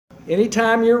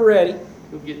Anytime you're ready.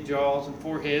 We'll get jaws and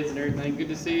foreheads and everything. Good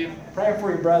to see you. Praying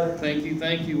for you, brother. Thank you,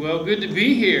 thank you. Well, good to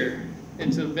be here.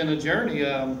 It's been a journey.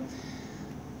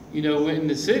 You know, in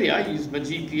the city, I use my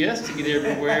GPS to get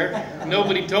everywhere.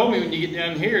 Nobody told me when you get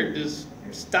down here, it just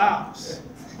stops.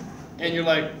 And you're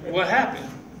like, what happened?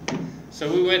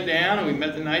 So we went down and we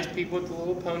met the nice people at the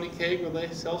little pony cake where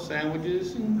they sell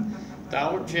sandwiches and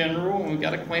Dollar General, and we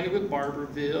got acquainted with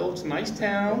Barberville. It's a nice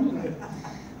town.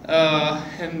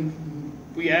 And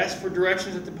we asked for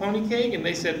directions at the pony cake, and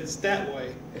they said it's that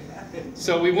way.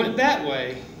 So we went that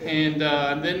way, and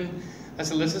then I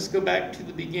said, let's just go back to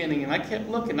the beginning. And I kept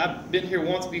looking. I've been here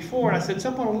once before, and I said, it's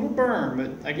up on a little berm,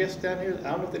 but I guess down here,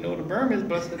 I don't know if they know what a berm is,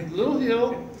 but I said, little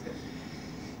hill.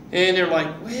 And they're like,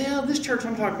 well, this church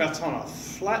I'm talking about is on a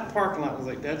flat parking lot. I was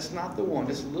like, that's not the one.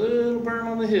 Just a little berm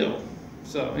on the hill.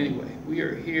 So anyway, we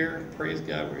are here. Praise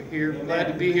God, we're here. We're glad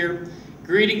to be here.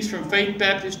 Greetings from Faith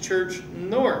Baptist Church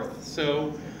North.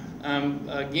 So,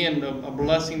 again, a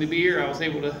blessing to be here. I was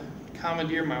able to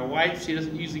commandeer my wife. She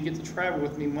doesn't usually get to travel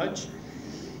with me much.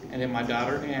 And then my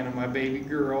daughter Anna, my baby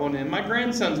girl. And then my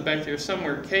grandson's back there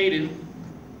somewhere, Caden.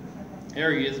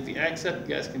 There he is. If he acts up, you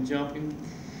guys can jump him.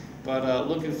 But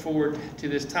looking forward to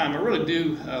this time. I really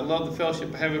do love the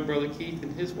fellowship I have with Brother Keith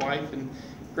and his wife, and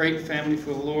great family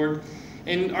for the Lord.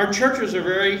 And our churches are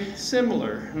very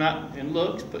similar, not in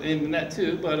looks, but in that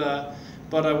too. But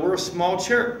we're a small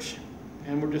church,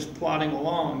 and we're just plodding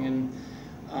along. And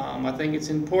I think it's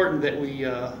important that we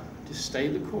just stay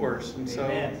the course. And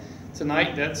so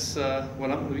tonight, that's what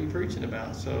I'm going to be preaching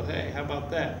about. So hey, how about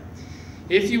that?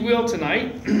 If you will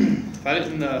tonight, if I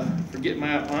didn't forget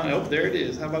my outline, oh, there it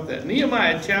is. How about that?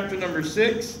 Nehemiah chapter number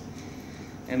 6.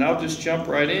 And I'll just jump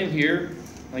right in here.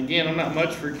 Again, I'm not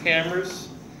much for cameras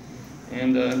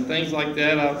and things like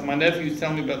that. My nephew was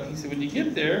telling me about it. He said, when you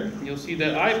get there, you'll see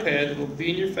that iPad. It'll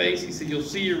be in your face. He said, you'll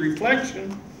see your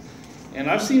reflection. And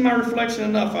I've seen my reflection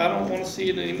enough. I don't want to see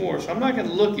it anymore. So I'm not going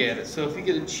to look at it. So if you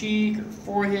get a cheek or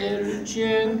forehead or a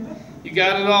chin, you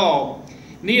got it all.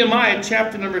 Nehemiah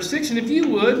chapter number 6, and if you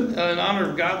would, in honor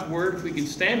of God's word, if we could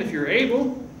stand if you're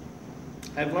able.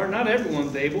 I've learned not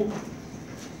everyone's able.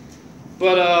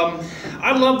 But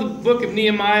I love the book of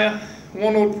Nehemiah.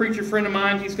 One old preacher friend of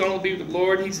mine, he's going to be with the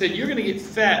Lord. He said, you're going to get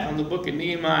fat on the book of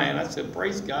Nehemiah. And I said,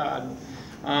 praise God.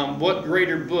 What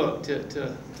greater book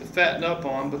to fatten up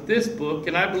on. But this book,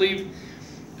 and I believe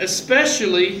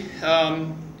especially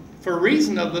for a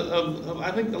reason of I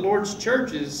think the Lord's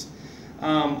churches,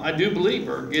 I do believe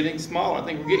are getting smaller. I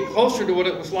think we're getting closer to what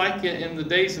it was like in the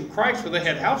days of Christ where they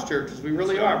had house churches. We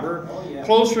really are. We're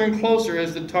closer and closer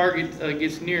as the target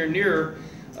gets nearer and nearer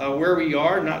where we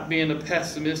are. Not being a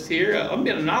pessimist here. I'm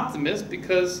being an optimist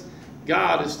because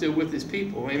God is still with his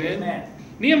people. Amen? Amen.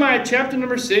 Nehemiah chapter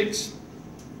number 6.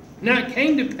 Now it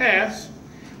came to pass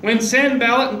when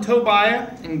Sanballat and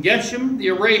Tobiah and Geshem the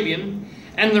Arabian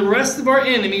and the rest of our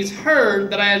enemies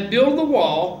heard that I had built the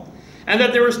wall, and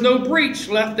that there was no breach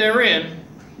left therein,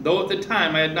 though at the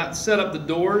time I had not set up the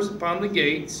doors upon the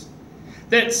gates,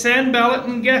 that Sanballat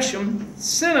and Geshem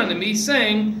sent unto me,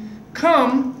 saying,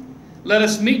 come, let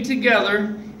us meet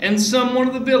together in some one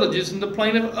of the villages in the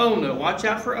plain of Ono. Watch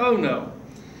out for Ono.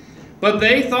 But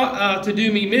they thought to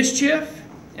do me mischief,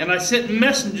 and I sent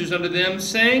messengers unto them,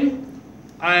 saying,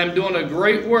 I am doing a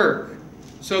great work,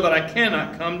 so that I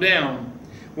cannot come down.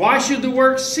 Why should the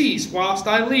work cease whilst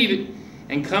I leave it,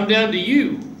 and come down to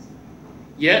you?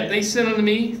 Yet they sent unto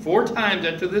me 4 times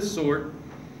after this sort,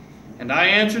 and I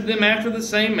answered them after the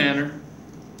same manner.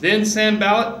 Then sent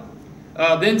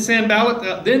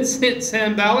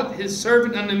Sanballat his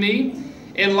servant unto me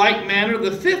in like manner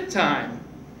the 5th time,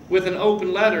 with an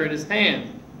open letter in his hand,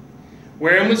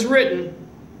 wherein was written,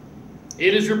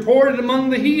 it is reported among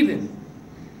the heathen,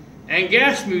 and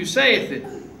Gashmu saith it,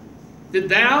 that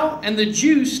thou and the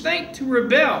Jews think to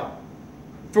rebel,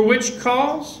 for which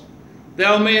cause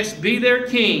thou mayest be their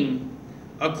king,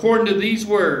 according to these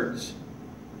words.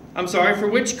 For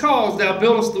which cause thou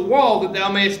buildest the wall, that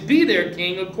thou mayest be their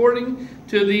king, according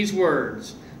to these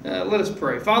words. Let us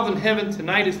pray. Father in heaven,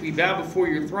 tonight as we bow before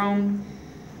your throne,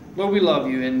 Lord, we love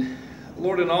you. And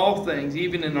Lord, in all things,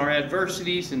 even in our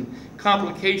adversities and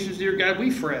complications, dear God, we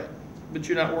fret, but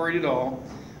you're not worried at all.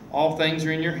 All things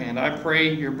are in your hand. I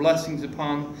pray your blessings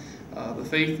upon the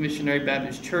Faith Missionary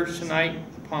Baptist Church tonight,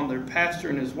 upon their pastor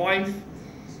and his wife.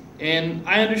 And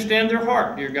I understand their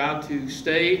heart, dear God, to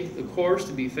stay the course,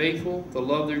 to be faithful, to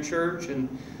love their church. And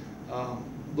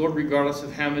Lord, regardless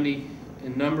of how many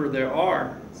in number there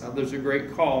are, there's a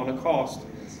great call and a cost.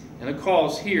 And a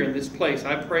cause here in this place.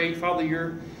 I pray, Father,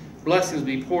 your blessings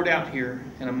be poured out here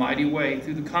in a mighty way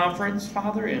through the conference,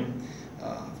 Father, and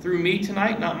through me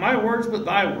tonight. Not my words, but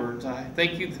thy words. I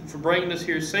thank you for bringing us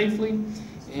here safely.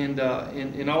 And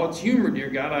in all its humor, dear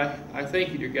God, I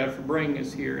thank you, dear God, for bringing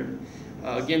us here. And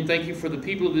again, thank you for the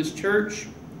people of this church,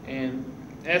 and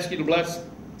ask you to bless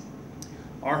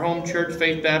our home church,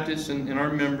 Faith Baptist, and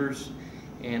our members,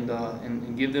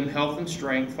 and give them health and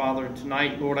strength, Father. And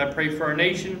tonight, Lord, I pray for our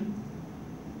nation.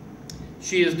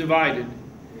 She is divided.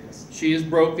 Yes. She is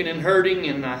broken and hurting,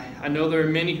 and I know there are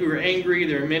many who are angry.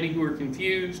 There are many who are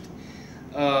confused.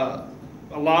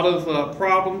 A lot of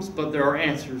problems, but there are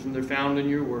answers, and they're found in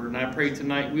your word. And I pray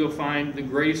tonight we'll find the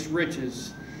greatest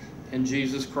riches in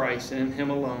Jesus Christ and in him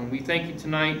alone. We thank you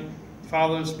tonight,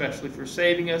 Father, especially for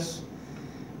saving us,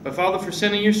 but Father, for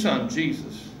sending your Son,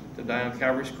 Jesus, to die on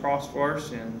Calvary's cross for our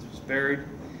sins, was buried,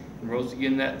 and rose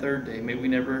again that third day. May we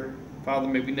never, Father,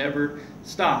 may we never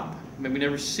stop. May we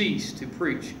never cease to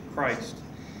preach Christ.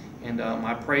 And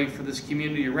I pray for this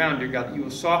community around, dear God, that you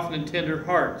will soften and tender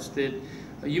hearts, that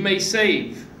you may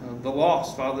save the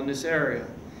lost, Father, in this area.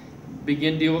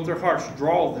 Begin to deal with their hearts.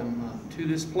 Draw them to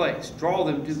this place. Draw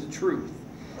them to the truth.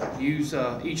 Use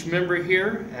each member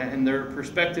here in their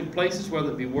respective places,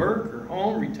 whether it be work or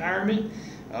home, retirement,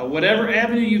 whatever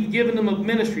avenue you've given them of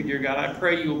ministry, dear God, I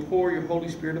pray you will pour your Holy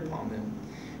Spirit upon them.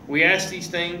 We ask these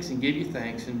things and give you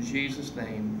thanks in Jesus'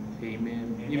 name.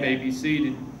 Amen. Amen. You may be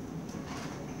seated.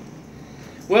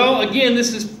 Well, again,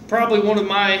 this is probably one of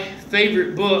my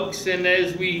favorite books, and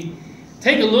as we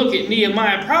take a look at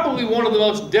Nehemiah, probably one of the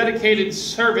most dedicated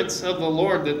servants of the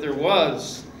Lord that there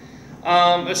was,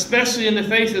 especially in the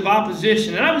face of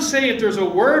opposition. And I would say if there's a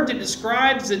word that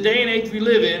describes the day and age we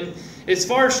live in, as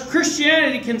far as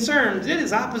Christianity concerns, it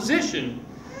is opposition.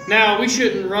 Now, we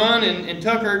shouldn't run and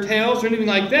tuck our tails or anything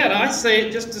like that. I say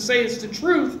it just to say it's the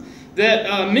truth,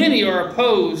 that many are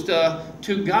opposed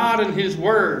to God and his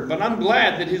word. But I'm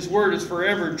glad that his word is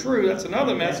forever true. That's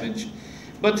another message.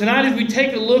 But tonight, as we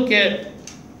take a look at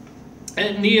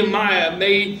Nehemiah,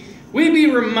 may we be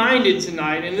reminded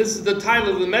tonight, and this is the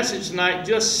title of the message tonight,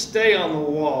 just stay on the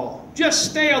wall.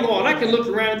 Just stay on the wall. And I can look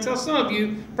around and tell some of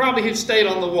you probably have stayed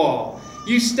on the wall.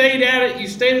 You stayed at it. You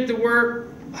stayed at the work,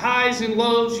 highs and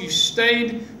lows. You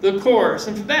stayed the course.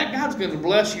 And for that, God's going to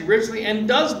bless you richly and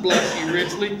does bless you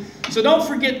richly. So don't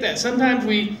forget that. Sometimes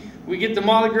we get the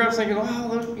molly grubs thinking,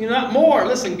 oh, you're not more.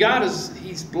 Listen, God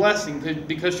he's blessing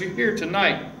because you're here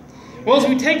tonight. Well, as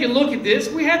we take a look at this,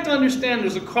 we have to understand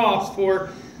there's a cost for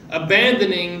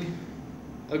abandoning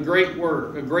a great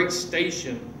work, a great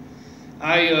station.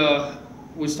 I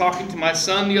was talking to my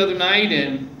son the other night,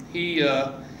 and he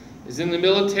is in the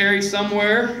military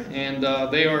somewhere, and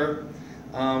they are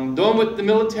doing what the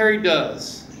military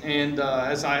does. And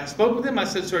as I spoke with him, I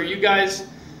said, so are you guys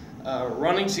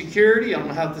running security? I don't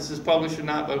know how this is published or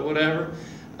not, but whatever.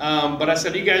 But I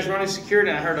said, are you guys running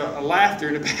security? And I heard a laughter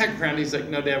in the background. He's like,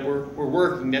 no, Dad, we're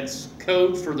working. That's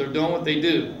code for they're doing what they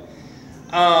do.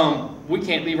 We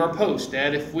can't leave our post,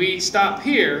 Dad. If we stop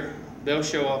here, they'll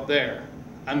show up there.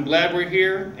 I'm glad we're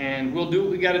here, and we'll do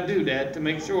what we got to do, Dad, to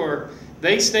make sure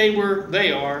they stay where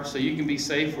they are so you can be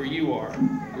safe where you are.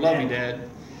 I love you, Dad.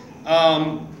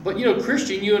 But, you know,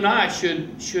 Christian, you and I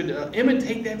should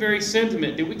imitate that very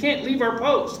sentiment, that we can't leave our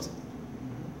post.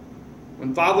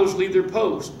 When fathers leave their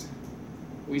post,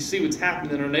 we see what's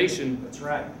happening in our nation. That's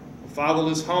right.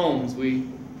 Fatherless homes.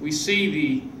 We see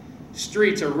the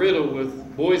streets are riddled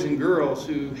with boys and girls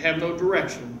who have no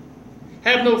direction,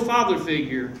 have no father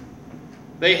figure.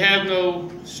 They have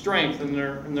no strength in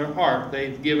their heart.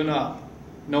 They've given up.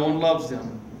 No one loves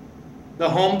them. The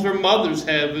homes where mothers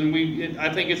have, and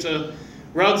I think it's a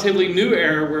relatively new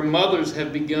era where mothers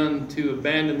have begun to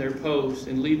abandon their posts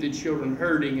and leave the children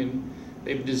hurting, and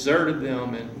they've deserted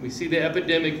them. And we see the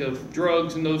epidemic of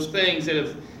drugs and those things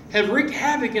that have wreaked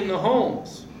havoc in the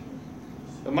homes.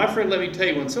 But my friend, let me tell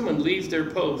you, when someone leaves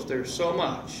their post, there's so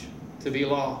much to be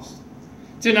lost.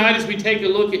 Tonight, as we take a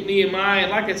look at Nehemiah,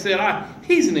 and like I said,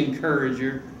 he's an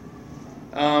encourager.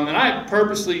 And I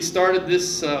purposely started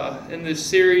this in this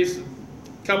series a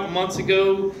couple months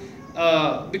ago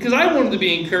because I wanted to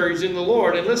be encouraged in the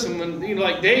Lord. And listen, when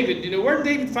like David, where did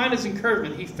David find his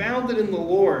encouragement? He found it in the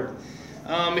Lord.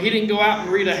 He didn't go out and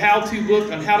read a how-to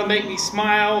book on how to make me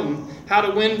smile and how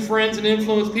to win friends and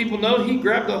influence people. No, he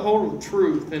grabbed a hold of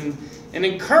truth and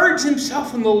encouraged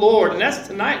himself in the Lord. And that's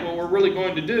tonight what we're really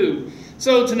going to do.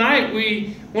 So tonight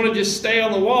we want to just stay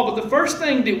on the wall. But the first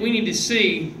thing that we need to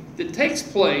see that takes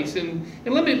place, and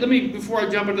let me before I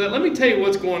jump into that, let me tell you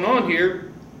what's going on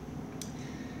here.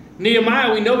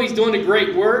 Nehemiah, we know he's doing a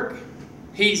great work.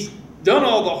 He's done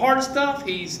all the hard stuff.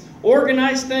 He's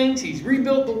organized things. He's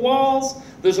rebuilt the walls.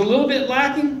 There's a little bit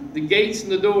lacking, the gates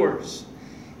and the doors.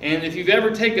 And if you've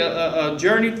ever taken a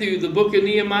journey through the book of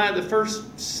Nehemiah, the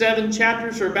first 7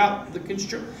 chapters are about the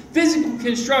physical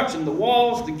construction, the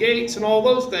walls, the gates, and all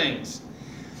those things.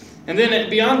 And then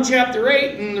beyond chapter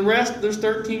 8 and the rest, there's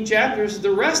 13 chapters,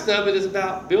 the rest of it is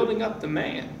about building up the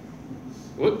man.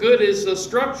 What good is a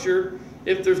structure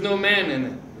if there's no man in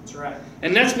it? That's right.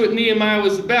 And that's what Nehemiah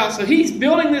was about. So he's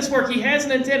building this work. He has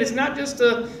an intent. It's not just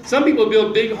some people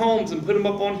build big homes and put them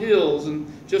up on hills and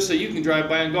just so you can drive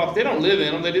by and golf. They don't live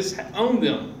in them. They just own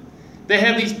them. They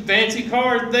have these fancy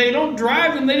cars. They don't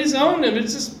drive them. They just own them.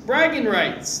 It's just bragging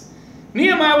rights.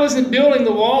 Nehemiah wasn't building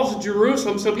the walls of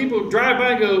Jerusalem so people would drive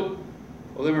by and go,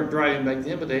 well, they weren't driving back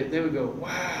then, but they would go,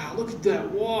 wow, look at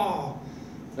that wall.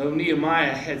 No,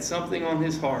 Nehemiah had something on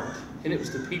his heart, and it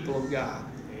was the people of God.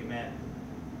 Amen.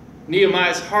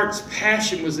 Nehemiah's heart's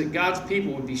passion was that God's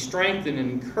people would be strengthened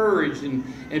and encouraged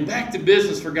and back to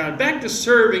business for God, back to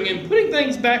serving and putting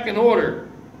things back in order.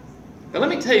 Now let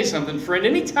me tell you something, friend.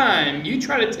 Anytime you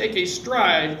try to take a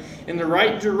stride in the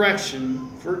right direction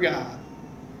for God,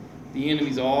 the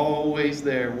enemy's always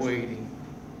there waiting.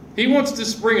 He wants to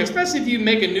spring, especially if you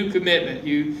make a new commitment.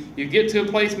 You get to a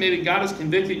place, maybe God has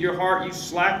convicted your heart, you've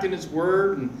slacked in His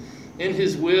Word and in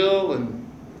His will, and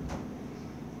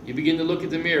you begin to look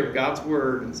at the mirror of God's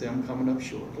Word and say, I'm coming up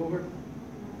short. Lord,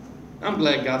 I'm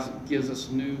glad God gives us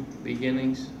new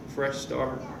beginnings, fresh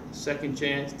start, second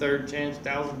chance, third chance,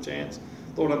 1,000 chance.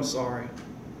 Lord, I'm sorry.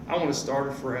 I want to start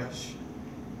afresh.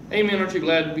 Amen. Aren't you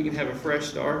glad we can have a fresh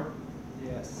start?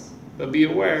 Yes. But be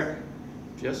aware,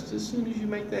 just as soon as you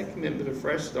make that commitment, a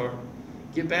fresh start,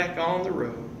 get back on the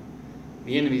road,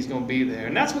 the enemy's going to be there.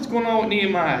 And that's what's going on with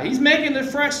Nehemiah. He's making the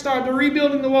fresh start, they're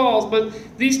rebuilding the walls. But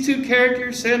these two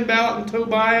characters, Sanballat and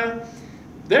Tobiah,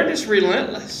 they're just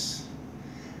relentless.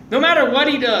 No matter what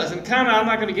he does, and kind of, I'm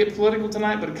not going to get political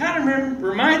tonight, but it kind of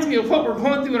reminds me of what we're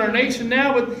going through in our nation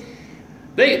now. But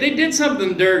they did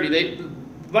something dirty. The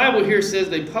Bible here says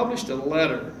they published a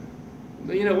letter.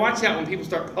 But, watch out when people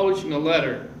start publishing a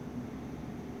letter.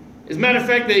 As a matter of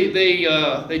fact,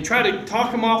 they try to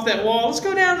talk him off that wall. Let's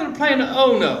go down to the plain of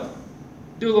Ono.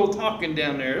 Do a little talking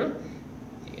down there.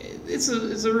 It's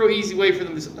a real easy way for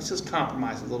them to let's just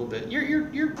compromise a little bit. You're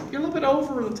a little bit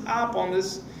over the top on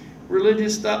this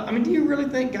religious stuff. I mean, do you really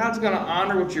think God's going to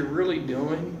honor what you're really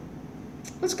doing?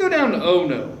 Let's go down to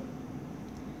Ono.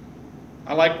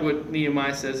 I like what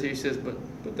Nehemiah says here. He says,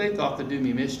 but they thought to do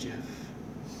me mischief.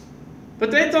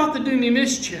 But they thought to do me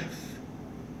mischief.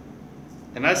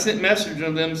 And I sent message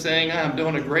to them saying, I'm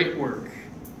doing a great work.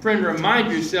 Friend,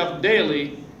 remind yourself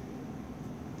daily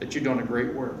that you're doing a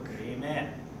great work.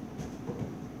 Amen.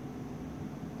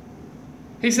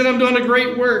 He said, I'm doing a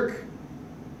great work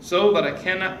so that I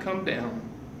cannot come down.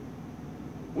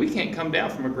 We can't come down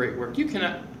from a great work. You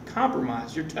cannot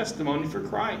compromise your testimony for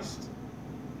Christ.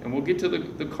 And we'll get to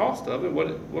the cost of it,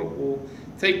 what will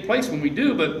take place when we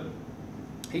do. But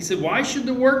he said, why should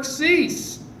the work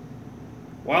cease?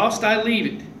 Whilst I leave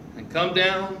it and come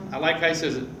down, I like how he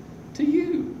says it, to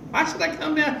you. Why should I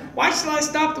come down? Why should I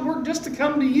stop the work just to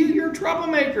come to you? You're a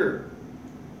troublemaker.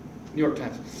 New York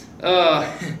Times.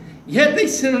 Yet they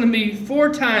sent unto me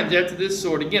 4 times after this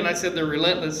sort. Again, I said they're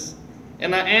relentless.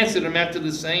 And I answered them after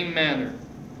the same manner.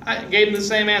 I gave them the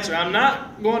same answer. I'm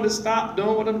not going to stop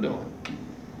doing what I'm doing.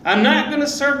 I'm not going to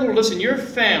serve the Lord. Listen, your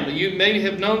family, you maybe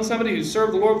have known somebody who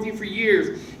served the Lord with you for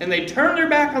years, and they turn their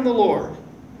back on the Lord.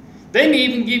 They may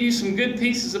even give you some good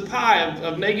pieces of pie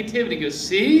of negativity. Go,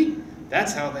 see?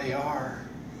 That's how they are.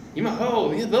 You might,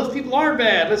 those people are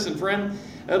bad. Listen, friend,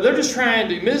 they're just trying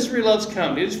to, misery loves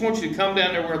company. They just want you to come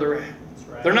down there where they're at. That's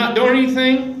right. They're not doing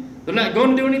anything. They're not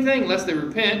going to do anything unless they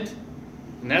repent.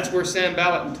 And that's where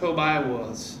Sanballat and Tobiah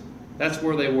was. That's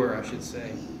where they were, I should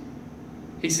say.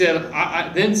 He said,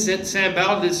 I then sent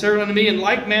Sanballat to serve unto me in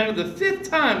like manner the 5th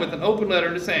time with an open letter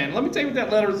in his hand. Let me tell you what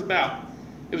that letter was about.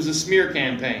 It was a smear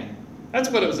campaign. That's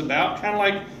what it was about. Kind of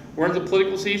like we're in the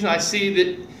political season. I see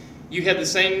that you have the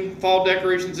same fall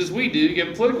decorations as we do. You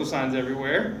have political signs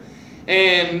everywhere.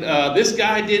 And this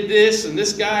guy did this, and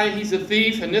this guy, he's a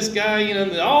thief, and this guy,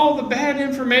 all the bad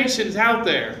information is out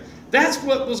there. That's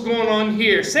what was going on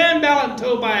here. Sanballat and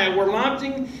Tobiah were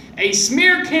launching a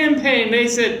smear campaign. They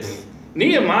said,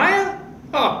 Nehemiah?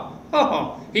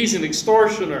 He's an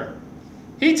extortioner.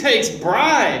 He takes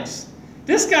bribes.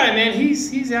 This guy, man,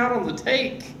 he's out on the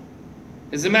take.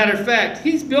 As a matter of fact,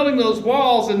 he's building those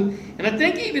walls, and I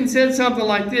think he even said something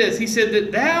like this. He said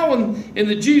that thou and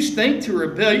the Jews think to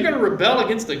rebel. You're going to rebel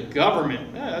against the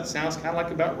government. That sounds kind of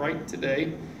like about right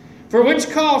today. For which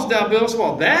cause thou buildest a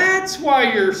wall? That's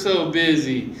why you're so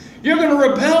busy. You're going to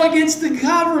rebel against the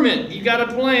government. You got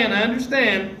a plan, I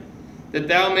understand. that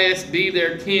thou mayest be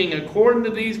their king according to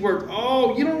these words.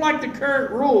 Oh, you don't like the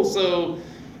current rule, so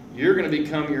you're going to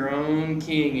become your own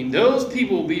king, and those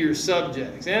people will be your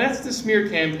subjects. And that's the smear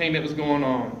campaign that was going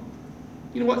on.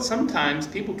 You know what? Sometimes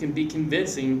people can be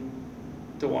convincing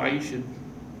to why you should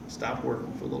stop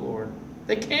working for the Lord.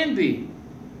 They can be.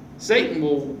 Satan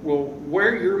will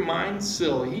wear your mind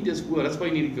silly. He just will. That's why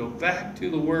you need to go back to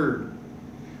the Word.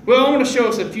 Well, I want to show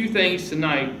us a few things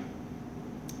tonight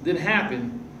that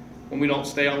happen when we don't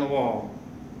stay on the wall.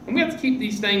 And we have to keep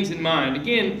these things in mind.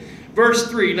 Again, verse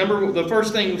 3, the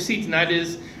first thing we see tonight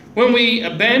is when we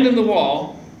abandon the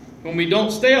wall, when we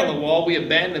don't stay on the wall, we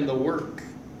abandon the work.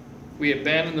 We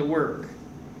abandon the work.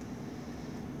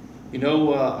 You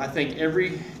know, I think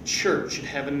every church should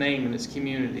have a name in its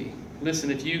community.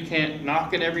 Listen, if you can't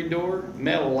knock at every door,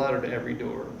 mail a letter to every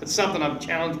door. It's something I've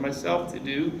challenged myself to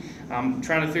do. I'm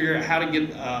trying to figure out how to get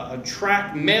a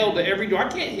tract mailed to every door. I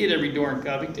can't hit every door in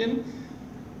Covington,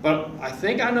 but I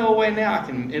think I know a way now. I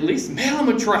can at least mail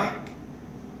them a tract.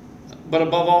 But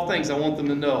above all things, I want them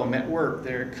to know I'm at work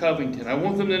there at Covington. I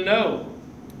want them to know.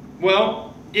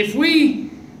 Well, if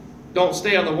we don't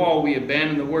stay on the wall, we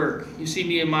abandon the work. You see,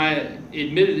 Nehemiah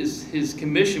admitted his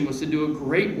commission was to do a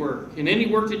great work. In any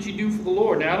work that you do for the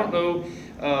Lord. Now, I don't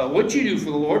know what you do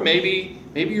for the Lord. Maybe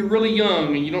you're really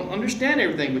young and you don't understand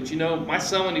everything. But you know, my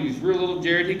son, when he was real little,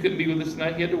 Jared, he couldn't be with us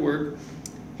tonight. He had to work.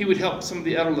 He would help some of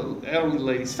the elderly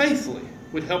ladies faithfully.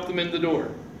 Would help them in the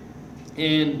door.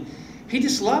 And he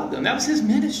just loved them. That was his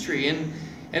ministry.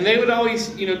 And they would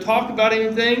always, you know, talk about him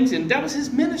and things. And that was his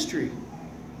ministry.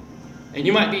 And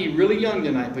you might be really young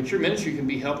tonight, but your ministry can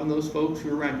be helping those folks who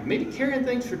are around you. Maybe carrying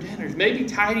things for dinners, maybe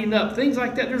tidying up, things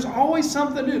like that. There's always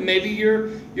something to do. Maybe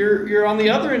you're on the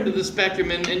other end of the spectrum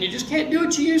and you just can't do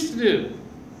what you used to do.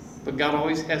 But God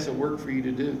always has a work for you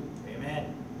to do.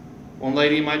 Amen. One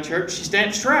lady in my church, she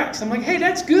stamps tracts. I'm like, hey,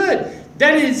 that's good.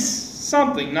 That is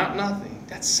something, not nothing.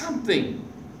 That's something.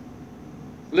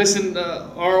 Listen,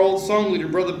 our old song leader,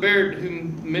 Brother Baird,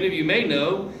 whom many of you may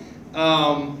know,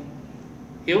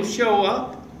 he'll show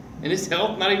up, and his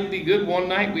health might even be good. One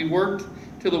night, we worked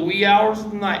till the wee hours of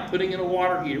the night putting in a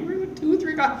water heater. We were 2 or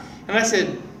 3 o'clock. And I said,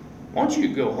 why don't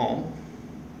you go home,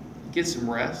 get some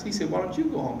rest? He said, why don't you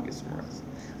go home and get some rest?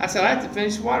 I said, I have to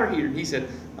finish the water heater. And he said,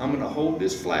 I'm going to hold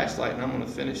this flashlight, and I'm going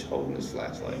to finish holding this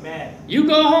flashlight. Amen. You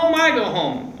go home, I go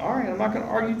home. All right, I'm not going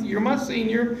to argue with you. You're my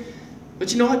senior.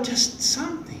 But you know what? Just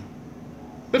something.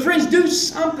 But friends, do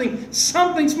something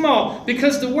small,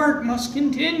 because the work must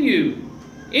continue.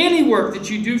 Any work that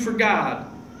you do for God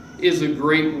is a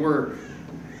great work.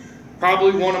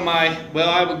 Probably one of my, well,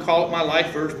 I would call it my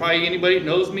life verse. Probably anybody that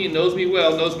knows me and knows me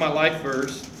well knows my life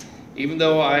verse. Even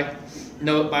though I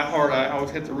know it by heart, I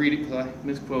always have to read it because I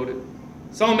misquote it.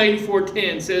 Psalm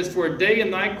 84:10 says, for a day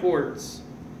in thy courts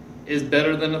is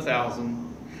better than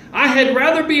 1,000. I had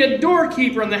rather be a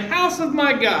doorkeeper in the house of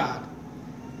my God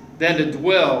than to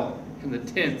dwell in the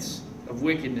tents of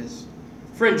wickedness.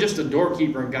 Friend, just a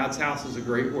doorkeeper in God's house is a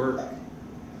great work.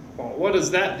 Well, what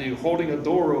does that do? Holding a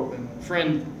door open.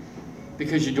 Friend,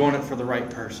 because you're doing it for the right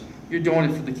person. You're doing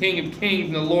it for the King of Kings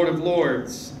and the Lord of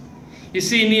Lords. You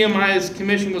see, Nehemiah's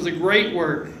commission was a great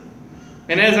work.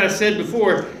 And as I said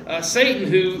before, Satan,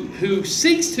 who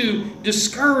seeks to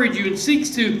discourage you and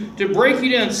seeks to break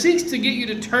you down, seeks to get you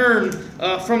to turn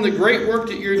from the great work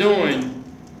that you're doing.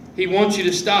 He wants you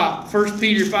to stop. 1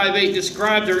 Peter 5:8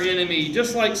 describes our enemy,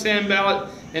 just like Sanballat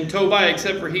and Tobiah,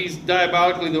 except for he's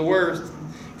diabolically the worst.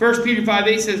 1 Peter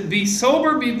 5:8 says, be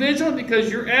sober, be vigilant, because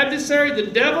your adversary,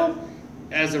 the devil,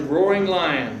 as a roaring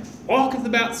lion, walketh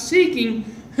about seeking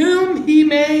whom he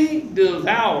may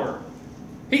devour.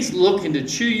 He's looking to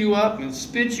chew you up and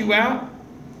spit you out,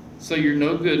 so you're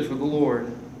no good for the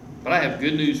Lord. But I have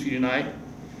good news for you tonight.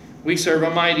 We serve a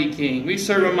mighty King. We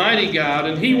serve a mighty God,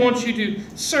 and He wants you to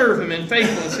serve Him in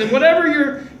faithfulness. And whatever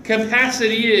your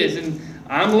capacity is, and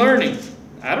I'm learning.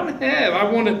 I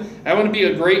want to be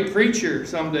a great preacher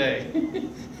someday.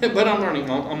 But I'm learning.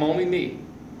 I'm only me.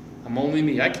 I'm only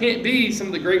me. I can't be some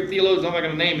of the great theologians. I'm not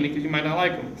going to name any because you might not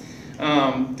like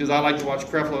them. Because I like to watch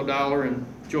Creflo Dollar and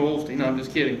Joel Osteen. No, I'm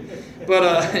just kidding.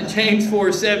 But James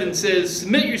 4:7 says,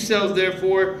 submit yourselves,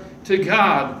 therefore, to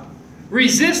God.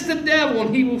 Resist the devil,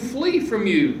 and he will flee from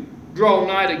you. Draw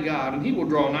nigh to God, and He will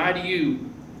draw nigh to you.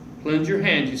 Cleanse your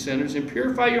hands, you sinners, and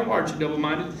purify your hearts, you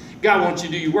double-minded. God wants you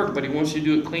to do your work, but He wants you to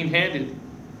do it clean-handed.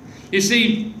 You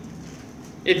see,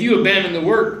 if you abandon the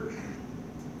work,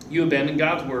 you abandon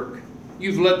God's work.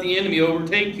 You've let the enemy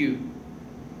overtake you.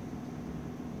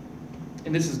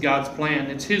 And this is God's plan.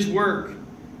 It's His work.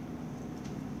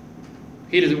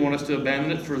 He doesn't want us to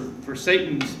abandon it for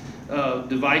Satan's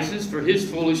devices, for his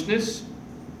foolishness.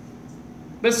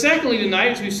 But secondly,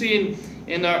 tonight, as we see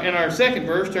in our second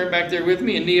verse, turn back there with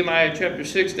me in Nehemiah chapter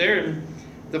 6 there. And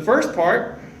the first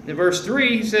part, in verse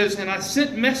 3, he says, "And I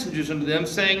sent messengers unto them,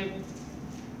 saying,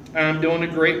 I am doing a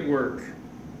great work,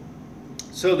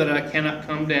 so that I cannot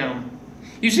come down."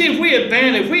 You see,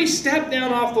 if we step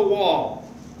down off the wall,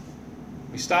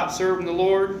 we stop serving the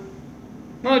Lord,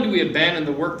 not only do we abandon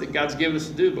the work that God's given us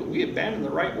to do, but we abandon the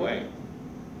right way.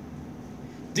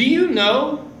 Do you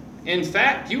know, in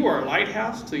fact, you are a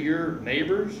lighthouse to your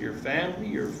neighbors, your family,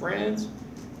 your friends,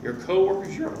 your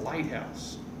co-workers? You're a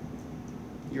lighthouse.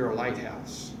 You're a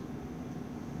lighthouse.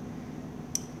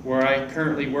 Where I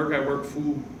currently work, I work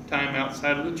full-time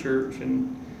outside of the church,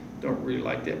 and don't really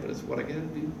like that, but it's what I got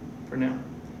to do for now.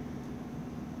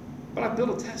 But I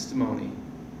built a testimony.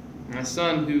 My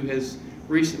son, who has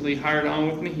recently hired on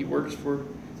with me, he works for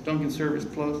Duncan Service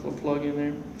Plus, little plug in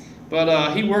there.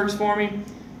 But he works for me.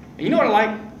 And you know what I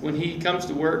like when he comes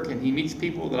to work and he meets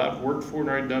people that I've worked for and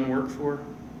already done work for?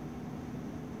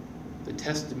 The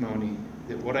testimony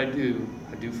that what I do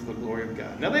for the glory of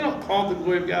God. Now, they don't call it the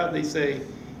glory of God. They say,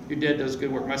 your dad does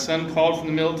good work. My son called from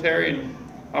the military, and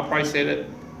I'll probably say that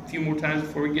a few more times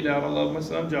before we get out. I love my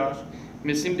son, Josh.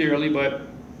 Miss him dearly, but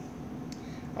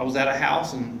I was at a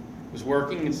house and was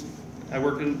working. I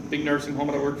worked in a big nursing home,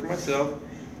 but I worked for myself.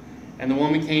 And the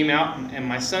woman came out, and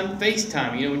my son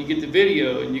FaceTime. You know, when you get the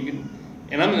video,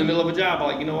 and I'm in the middle of a job, I'm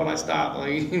like, you know what, I stopped.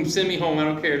 Like, you can send me home, I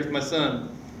don't care, it's my son.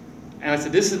 And I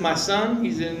said, this is my son,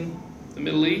 he's in the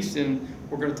Middle East, and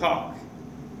we're going to talk.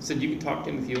 I said, you can talk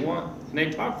to him if you want. And they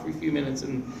talked for a few minutes,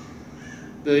 and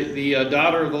the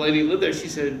daughter of the lady who lived there, she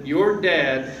said, your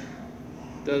dad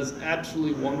does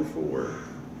absolutely wonderful work.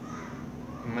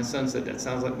 And my son said, that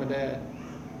sounds like my dad.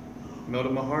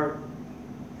 Melted my heart.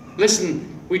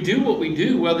 Listen, we do what we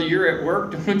do, whether you're at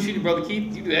work. Don't you, Brother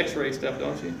Keith? You do x-ray stuff,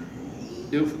 don't you?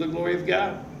 Do it for the glory of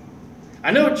God.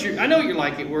 I know what you're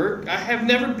like at work. I have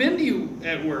never been to you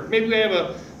at work. Maybe we have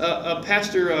a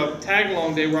pastor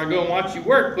tag-along day where I go and watch you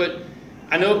work, but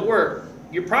I know at work,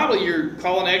 you're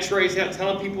calling x-rays out,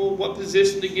 telling people what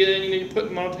position to get in. You know, you put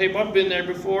them on a table. I've been there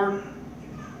before.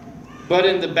 But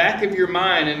in the back of your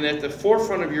mind and at the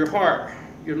forefront of your heart,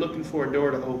 you're looking for a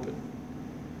door to open.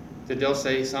 That they'll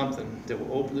say something that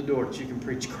will open the door that you can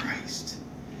preach Christ.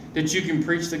 That you can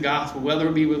preach the gospel, whether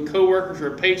it be with coworkers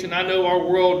or a patient. I know our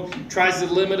world tries to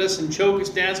limit us and choke us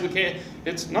down so we can't.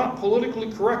 It's not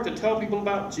politically correct to tell people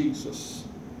about Jesus.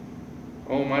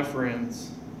 Oh, my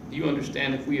friends, do you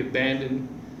understand if we abandon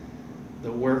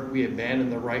the work, we abandon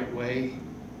the right way?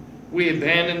 We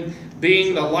abandon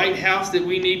being the lighthouse that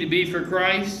we need to be for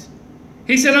Christ?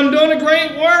 He said, I'm doing a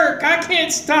great work. I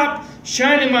can't stop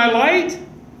shining my light.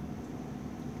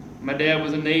 My dad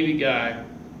was a Navy guy.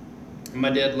 And my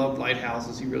dad loved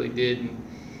lighthouses. He really did. And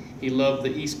he loved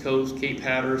the East Coast, Cape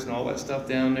Hatteras, and all that stuff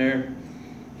down there.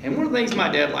 And one of the things my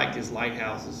dad liked is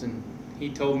lighthouses. And he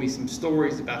told me some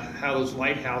stories about how those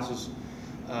lighthouses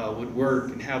would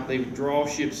work and how they would draw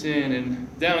ships in.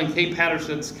 And down in Cape Hatteras,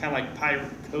 it's kind of like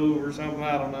Pirate Cove or something.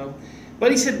 I don't know.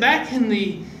 But he said back in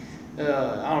the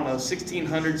 1600s,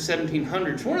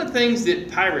 1700s, one of the things that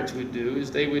pirates would do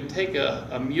is they would take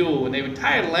a mule and they would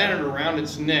tie a lantern around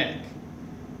its neck.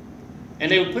 And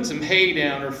they would put some hay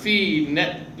down or feed, and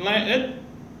that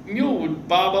mule would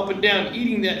bob up and down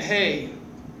eating that hay.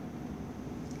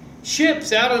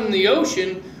 Ships out in the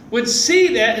ocean would see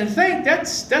that and think,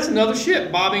 that's another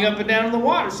ship bobbing up and down in the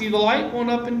water. See the light going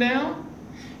up and down?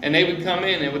 And they would come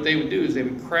in, and what they would do is they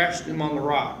would crash them on the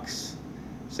rocks.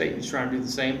 Satan's trying to do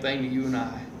the same thing to you and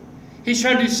I. He's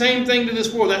trying to do the same thing to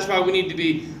this world. That's why we need to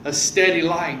be a steady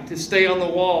light, to stay on the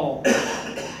wall.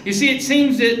 You see, it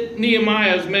seems that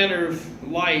Nehemiah's manner of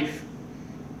life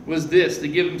was this, to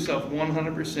give himself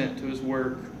 100% to his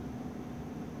work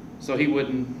so he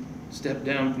wouldn't step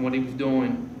down from what he was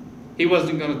doing. He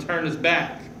wasn't going to turn his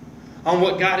back on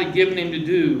what God had given him to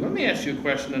do. Let me ask you a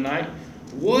question tonight.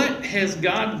 What has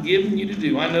God given you to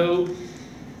do? I know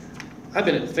I've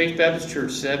been at Faith Baptist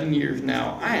Church 7 years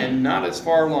now. I am not as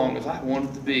far along as I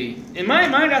wanted to be. In my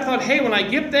mind, I thought, hey, when I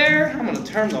get there, I'm going to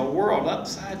turn the world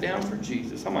upside down for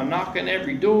Jesus. I'm going to knock on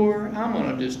every door. I'm going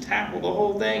to just tackle the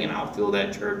whole thing, and I'll fill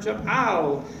that church up.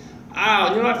 I'll.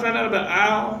 You know what I found out about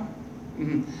I'll?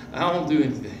 I won't do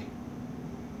anything.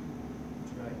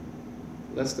 Right.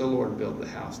 Lest the Lord build the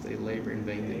house, they labor in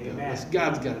vain that build.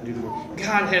 God's got to do the work.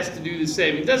 God has to do the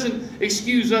saving. It doesn't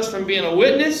excuse us from being a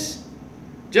witness.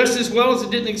 Just as well as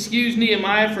it didn't excuse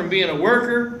Nehemiah from being a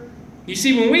worker. You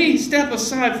see, when we step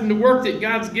aside from the work that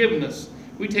God's given us,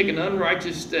 we take an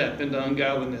unrighteous step into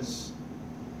ungodliness.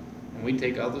 And we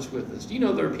take others with us. Do you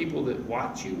know there are people that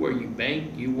watch you where you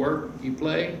bank, you work, you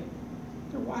play?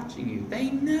 They're watching you.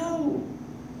 They know.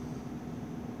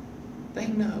 They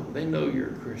know you're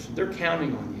a Christian. They're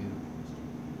counting on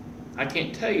you. I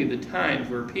can't tell you the times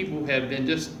where people have been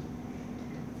just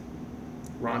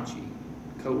raunchy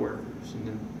co-workers and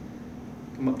then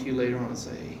come up to you later on and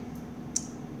say,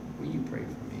 will you pray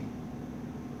for me?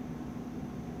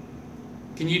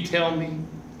 Can you tell me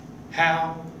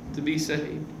how to be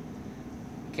saved?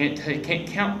 Can't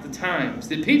count the times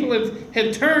that people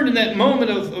have turned in that moment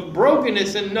of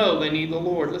brokenness and know they need the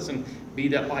Lord. Listen, be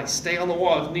that light. Stay on the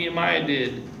wall as Nehemiah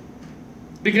did.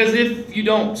 Because if you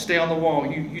don't stay on the wall,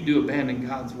 you do abandon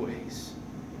God's ways.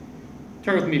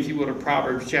 Turn with me, if you will, to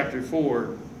Proverbs chapter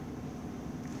 4.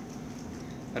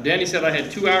 Now, Danny said I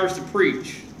had 2 hours to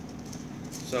preach.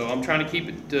 So I'm trying to keep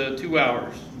it to 2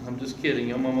 hours. I'm just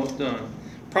kidding. I'm almost done.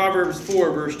 Proverbs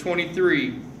 4, verse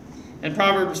 23. In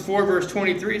Proverbs 4, verse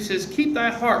 23, it says, keep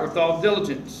thy heart with all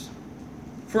diligence,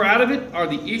 for out of it are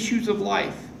the issues of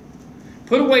life.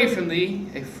 Put away from thee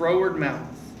a froward mouth,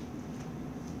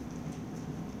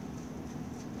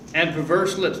 and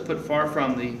perverse lips put far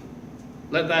from thee.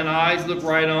 Let thine eyes look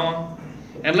right on,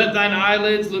 and let thine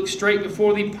eyelids look straight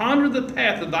before thee. Ponder the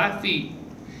path of thy feet,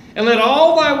 and let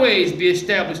all thy ways be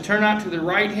established. Turn not to the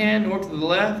right hand nor to the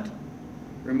left.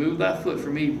 Remove thy foot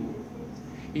from evil.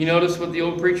 You notice what the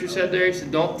old preacher said there? He said,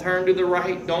 don't turn to the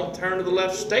right, don't turn to the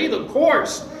left. Stay the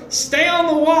course. Stay on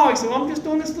the wall. He said, well, I'm just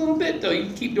doing this little bit, though.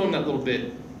 You keep doing that little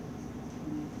bit.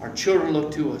 Our children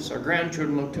look to us. Our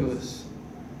grandchildren look to us.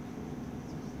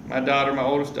 My daughter, my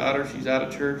oldest daughter, she's out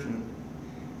of church, and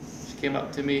she came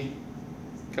up to me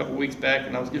a couple weeks back,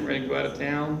 and I was getting ready to go out of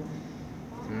town.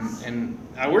 And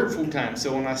I work full time,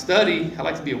 so when I study, I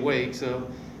like to be awake. So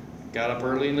I got up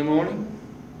early in the morning,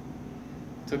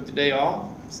 took the day off,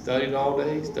 studied all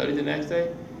day, studied the next day.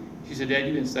 She said, Dad,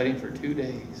 you've been studying for 2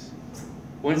 days.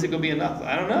 When is it going to be enough?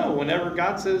 I don't know. Whenever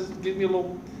God says, give me a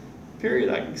little period,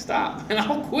 I can stop, and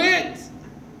I'll quit.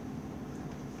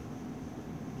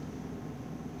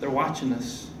 They're watching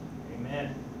us.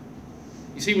 Amen.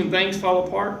 You see, when things fall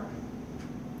apart,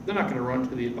 they're not going to run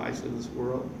to the advice of this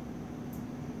world.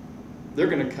 They're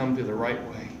going to come to the right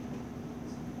way.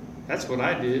 That's what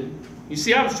I did. You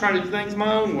see, I was trying to do things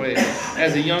my own way.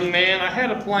 As a young man, I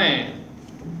had a plan.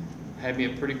 I had me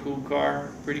a pretty cool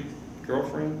car, pretty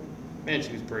girlfriend. Man,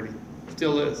 she was pretty.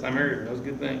 Still is. I married her. That was a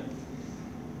good thing.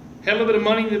 Had a little bit of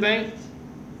money in the bank.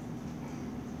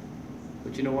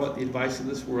 But you know what? The advice of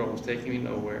this world was taking me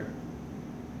nowhere.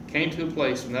 Came to a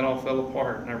place when that all fell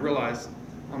apart, and I realized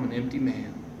I'm an empty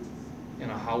man in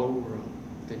a hollow world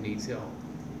that needs help.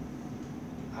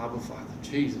 Abba, Father,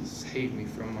 Jesus, save me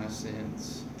from my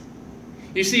sins.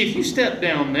 You see, if you step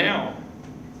down now,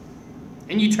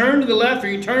 and you turn to the left or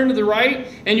you turn to the right,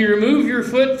 and you remove your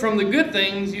foot from the good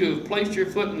things, you have placed your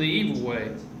foot in the evil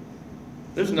way.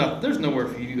 There's nowhere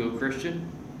for you to go, Christian.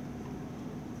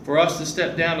 For us to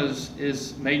step down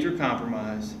is major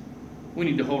compromise. We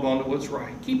need to hold on to what's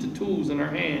right. Keep the tools in our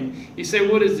hand. You say,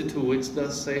 what is the tool? It's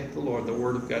thus saith the Lord, the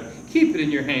Word of God. Keep it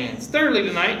in your hands. Thirdly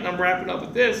tonight, and I'm wrapping up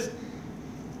with this,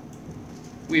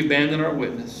 we abandon our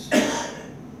witness.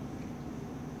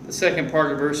 The second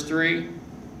part of verse 3,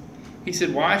 he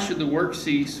said, why should the work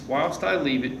cease whilst I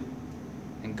leave it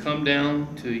and come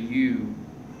down to you?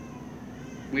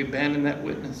 We abandon that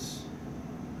witness.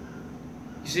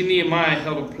 You see, Nehemiah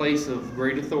held a place of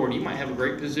great authority. You might have a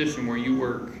great position where you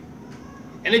work.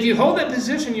 And if you hold that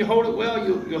position, you hold it well,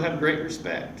 you'll have great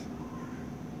respect.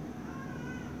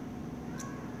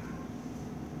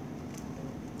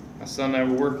 My son and I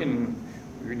were working, and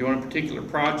we were doing a particular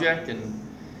project, and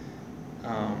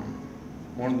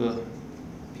one of the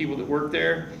people that worked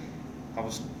there, I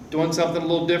was doing something a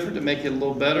little different to make it a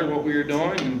little better what we were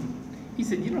doing, and he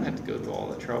said, you don't have to go through all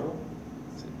that trouble.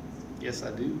 I said, yes,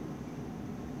 I do.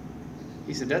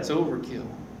 He said, that's overkill.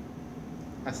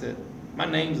 I said, my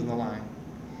name's on the line.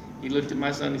 He looked at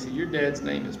my son and he said, your dad's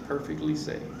name is perfectly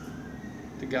safe.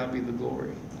 To God be the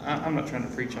glory. I'm not trying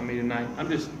to preach on me tonight. I'm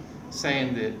just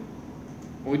saying that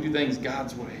when we do things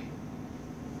God's way,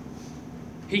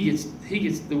 He gets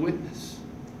the witness.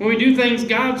 When we do things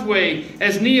God's way,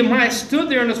 as Nehemiah stood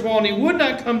there on this wall and he would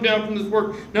not come down from this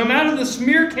work, no matter the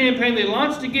smear campaign they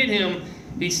launched to get him,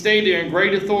 he stayed there in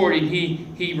great authority.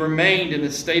 He remained in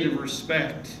a state of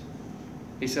respect.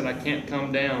 He said, I can't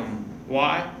come down.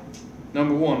 Why?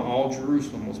 Number one, all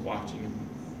Jerusalem was watching him.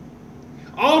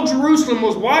 All Jerusalem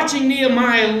was watching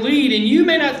Nehemiah lead, and you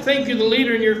may not think you're the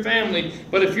leader in your family,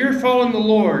 but if you're following the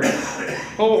Lord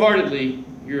wholeheartedly,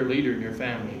 you're a leader in your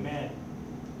family. Amen.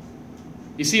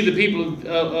 You see, the people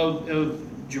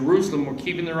of Jerusalem were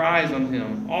keeping their eyes on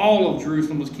him. All of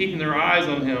Jerusalem was keeping their eyes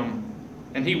on him,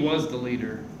 and he was the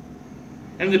leader.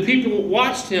 And the people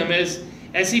watched him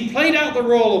as he played out the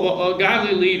role of a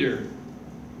godly leader.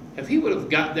 If he would have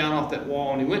got down off that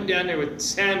wall and he went down there with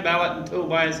Sanballat and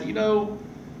Tobiah and said, you know,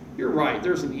 you're right,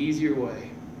 there's an easier way,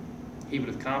 he would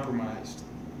have compromised.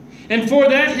 And for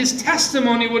that, his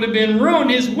testimony would have been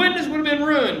ruined. His witness would have been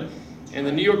ruined. And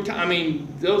the New York Times, I mean,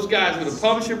 those guys would have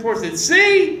published reports that,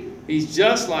 see, he's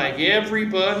just like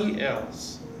everybody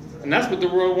else. And that's what the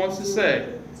world wants to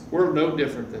say. We're no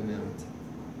different than them.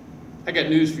 I got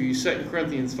news for you. 2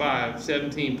 Corinthians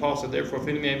 5:17, Paul said, therefore, if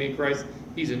any man be in Christ,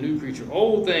 he's a new creature.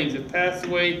 Old things have passed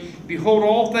away. Behold,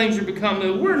 all things are become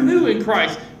new. We're new in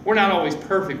Christ. We're not always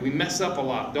perfect. We mess up a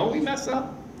lot. Don't we mess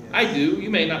up? I do. You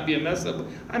may not be a mess up, but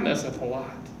I mess up a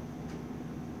lot.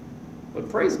 But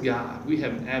praise God, we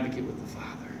have an advocate with the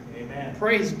Father. Amen.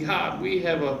 Praise God, we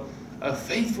have a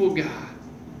faithful God.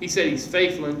 He said he's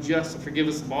faithful and just to forgive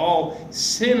us of all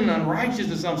sin and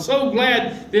unrighteousness. I'm so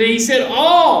glad that he said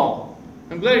all.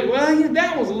 I'm glad, well, yeah,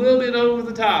 that was a little bit over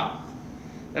the top.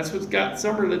 That's what's got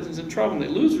some religions in trouble. They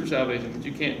lose their salvation, but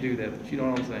you can't do that. But you know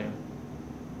what I'm saying.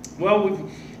 Well,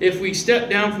 if we step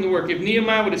down from the work, if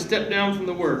Nehemiah would have stepped down from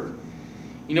the work,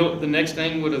 you know what the next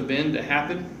thing would have been to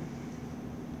happen?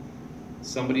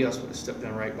 Somebody else would have stepped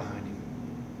down right behind him.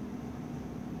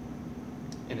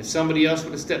 And if somebody else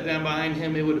would have stepped down behind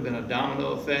him, it would have been a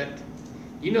domino effect.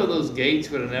 You know those gates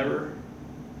would have never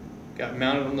got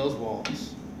mounted on those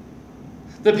walls.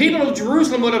 The people of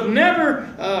Jerusalem would have never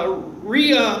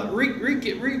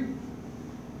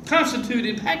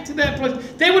reconstituted back to that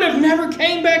place. They would have never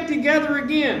came back together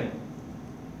again.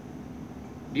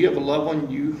 Do you have a loved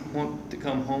one you want to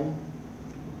come home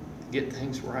to get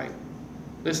things right?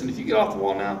 Listen, if you get off the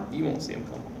wall now, you won't see them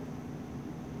come home.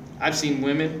 I've seen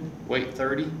women wait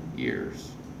 30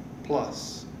 years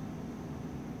plus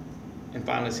and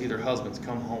finally see their husbands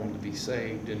come home to be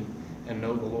saved and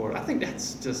know the Lord. I think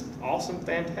that's just awesome,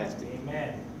 fantastic.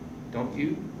 Amen. Don't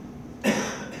you?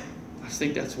 I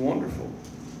think that's wonderful.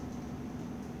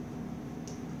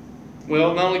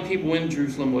 Well, not only people in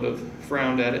Jerusalem would have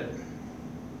frowned at it,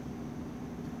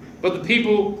 but the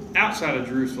people outside of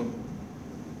Jerusalem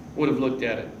would have looked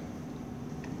at it.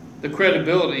 The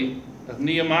credibility of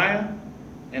Nehemiah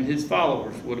and his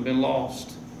followers would have been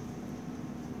lost.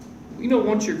 You know,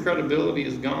 once your credibility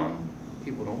is gone,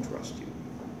 people don't trust you.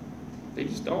 They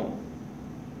just don't.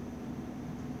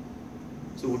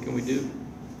 So what can we do?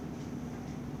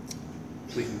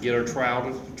 We can get our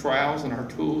trials and our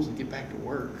tools and get back to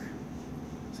work.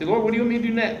 Say, Lord, what do you want me to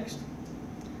do next?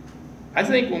 I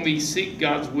think when we seek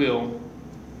God's will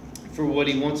for what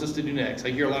he wants us to do next, I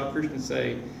hear a lot of Christians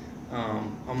say,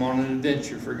 I'm on an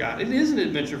adventure for God. It is an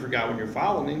adventure for God when you're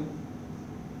following him.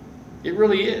 It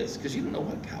really is, because you don't know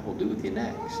what God will do with you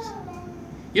next.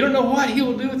 You don't know what he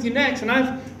will do with you next. And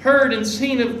I've heard and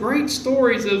seen of great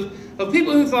stories of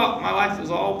people who thought my life is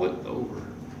all but over.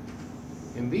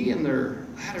 And be in their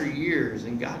latter years,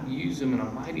 and God used them in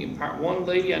a mighty and powerful. One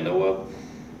lady I know of,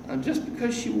 just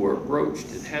because she wore a brooch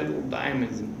that had little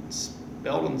diamonds and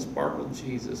spelled and sparkled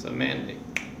Jesus, a man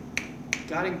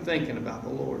got him thinking about the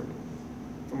Lord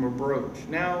from her brooch.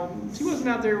 Now, she wasn't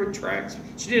out there with tracts.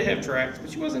 She did have tracts, but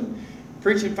she wasn't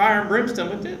preaching fire and brimstone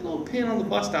with that little pin on the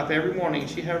bus stop every morning.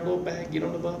 She had her little bag, get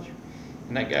on the bus.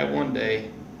 And that guy one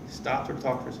day stopped her,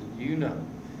 talked to her, and said, you know,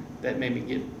 that made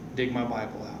me dig my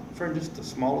Bible out. Friend, just the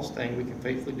smallest thing we can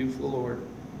faithfully do for the Lord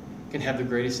can have the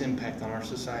greatest impact on our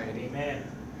society. Amen.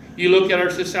 You look at our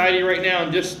society right now,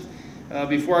 and just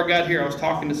before I got here, I was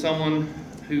talking to someone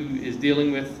who is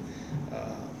dealing with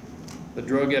the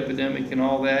drug epidemic and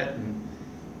all that, and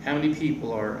how many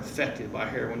people are affected by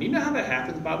heroin. You know how that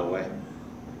happens, by the way?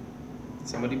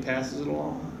 Somebody passes it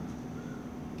along,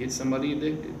 gets somebody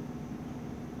addicted.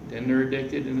 Then they're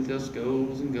addicted, and it just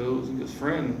goes and goes and goes.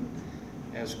 Friend,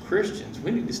 as Christians,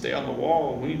 we need to stay on the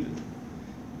wall. We need to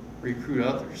recruit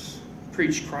others,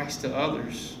 preach Christ to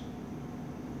others.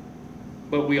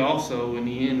 But we also, in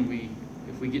the end,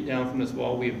 if we get down from this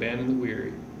wall, we abandon the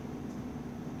weary.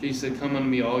 Jesus said, come unto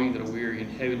me, all you that are weary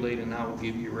and heavy laden, and I will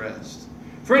give you rest.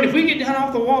 Friend, if we get down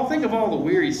off the wall, think of all the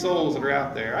weary souls that are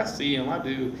out there. I see them, I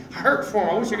do. I hurt for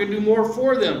them. I wish I could do more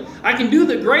for them. I can do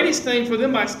the greatest thing for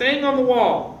them by staying on the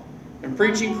wall and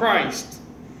preaching Christ.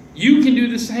 You can do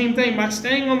the same thing by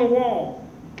staying on the wall.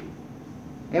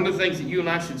 One of the things that you and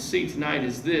I should see tonight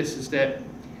is this, is that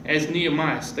as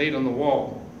Nehemiah stayed on the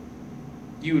wall,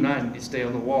 you and I need to stay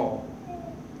on the wall.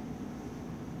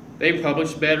 They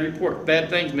published bad reports. Bad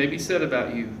things may be said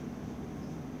about you.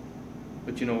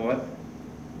 But you know what?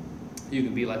 You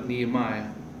can be like Nehemiah,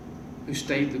 who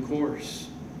stayed the course.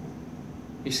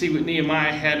 You see what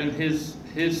Nehemiah had in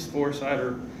his foresight,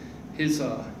 or his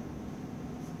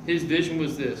vision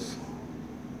was this,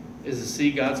 is to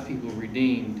see God's people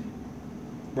redeemed,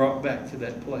 brought back to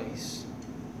that place.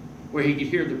 where he could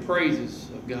hear the praises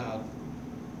of God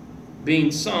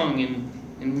being sung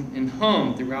and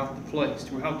hummed throughout the place,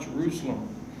 throughout Jerusalem.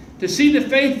 To see the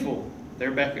faithful,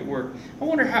 they're back at work. I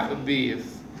wonder how it would be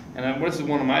if, and this is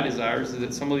one of my desires, is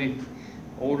that some of the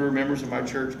older members of my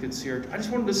church could see I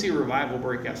just wanted to see a revival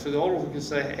break out. So the older ones could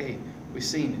say, hey, we've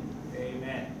seen it.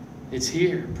 Amen. It's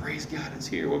here. Praise God, it's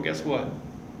here. Well, guess what?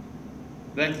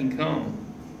 That can come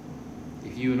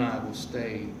if you and I will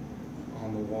stay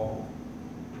on the wall.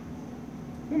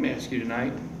 Let me ask you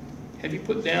tonight, have you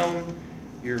put down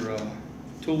your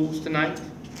tools tonight?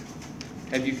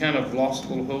 Have you kind of lost a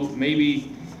little hope?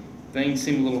 Maybe things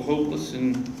seem a little hopeless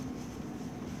in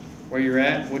where you're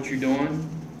at, what you're doing.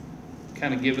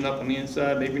 Kind of giving up on the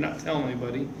inside. Maybe you're not telling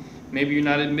anybody. Maybe you're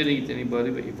not admitting it to anybody,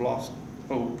 but you've lost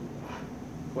hope.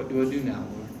 What do I do now,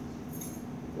 Lord?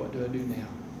 What do I do now?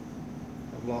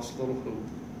 I've lost a little hope.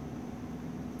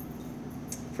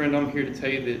 Friend, I'm here to tell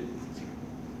you that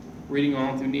reading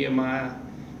on through Nehemiah,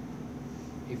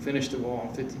 he finished the wall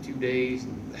in 52 days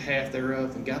and the half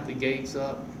thereof and got the gates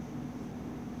up.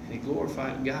 And he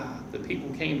glorified God. The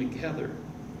people came together.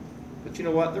 But you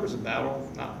know what? There was a battle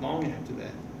not long after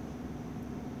that.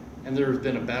 And there has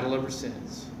been a battle ever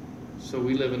since. So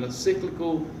we live in a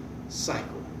cyclical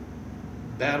cycle.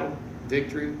 Battle,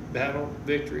 victory, battle,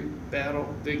 victory,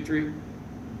 battle, victory.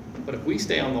 But if we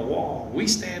stay on the wall, we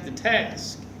stay at the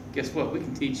task, guess what? We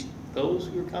can teach those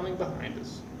who are coming behind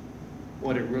us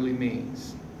what it really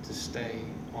means to stay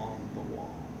on the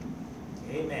wall.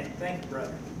 Amen. Thank you,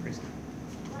 brother. Praise God.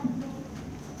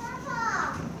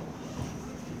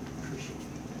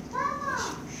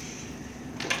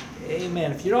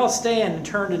 Amen. If you'd all stand and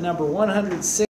turn to number 106.